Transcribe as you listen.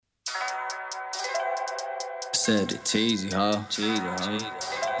said it easy, ho.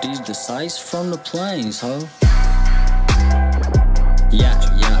 These the sights from the plains, ho. Yeah.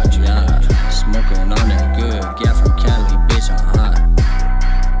 Smoking on that good. Got from Cali, bitch, I'm hot.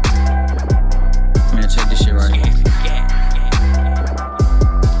 Man, check this shit right here.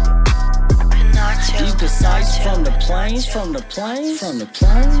 Penacho. These the sights from the plains,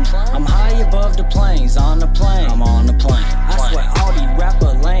 I'm high above the plains, on the plane. I'm on the plane. I swear all these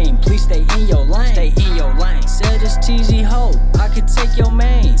rapper lame. Please stay in your lane. Said it's TZ ho, I could take your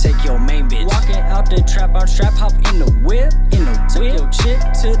main. Bitch. Walking out the trap, I'm strapped, hop in the whip. Took your chick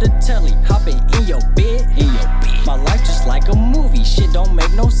to the telly, hopping in your bed. My life just like a movie, shit don't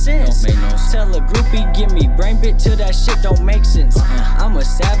make no sense. Tell a groupie, give me brain bit till that shit don't make sense. I'm a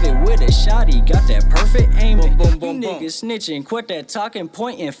savage with a shotty, got that perfect aim. You niggas snitching, quit that talking,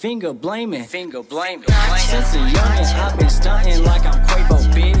 pointing, finger blaming. Since a youngin', I've been stunting like I'm Quavo,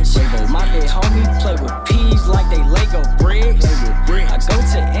 bitch. My little homie play with peas like they Lego bricks. I go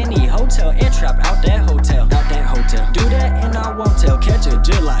to any hotel and trap out that hotel. Do that and I won't tell. Catch a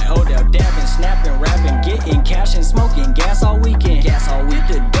jill like Odell, dabbing, snapping, rapping, getting cash and smoking gas all weekend. With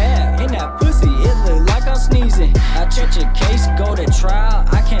the dab in that pussy, it look like I'm sneezing. I catch a case, go to trial.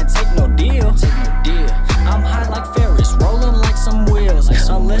 I can't take no deal. I'm high like Ferris, rolling like some wheels.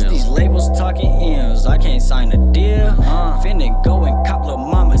 Unless these labels talking M's, I can't sign a deal. Finna go and cop lil'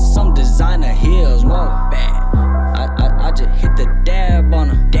 mama some designer heels. Whoa, bad. I just hit the dab on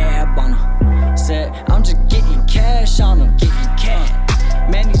her. Said I'm just getting cash on them.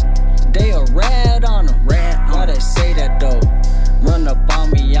 Man, these they a rat on them. Why they say that though? Run up on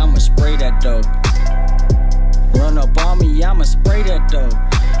me, I'ma spray that dope.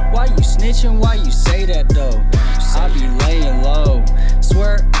 Why you snitching? Why you say that though? I be laying low.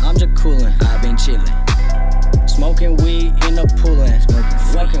 Swear I'm just coolin'. I been chillin'. Smoking weed in the poolin'.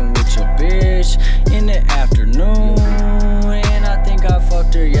 Fucking with your bitch in the afternoon. And I think I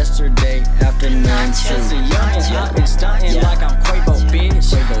fucked her yesterday afternoon too. Since a youngin', I've been stuntin' like I'm Quavo,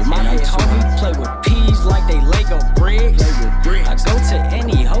 bitch. My little homie play with peas like they Lego bricks. I go to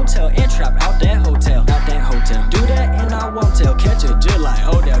any hotel and trap out that hotel. Do that and I won't tell. Catch a jill like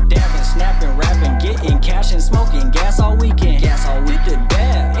Odell, dabbing, snapping, rapping, getting cash and smoking gas all weekend. With the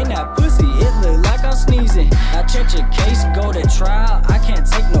dab in that pussy, it look like I'm sneezing. I catch a case, go to trial. I can't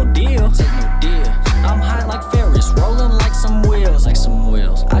take no deal. I'm high like Ferris, rolling like some wheels. I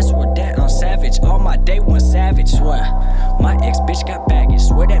swear that I'm savage. All my day one savage. Swear my ex bitch got baggage.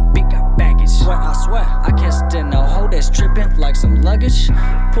 Swear that bitch got baggage. I swear I can't stand no hoe that's tripping like some luggage.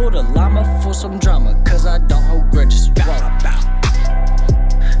 Pull the llama for some drama, cause I don't hold grudges.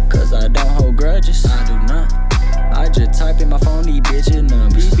 Cause I don't hold grudges. I do not. I just type in my phone these bitches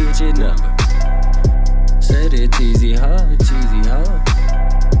numbers. Said it easy ho.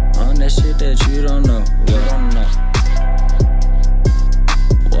 On that shit that you don't know.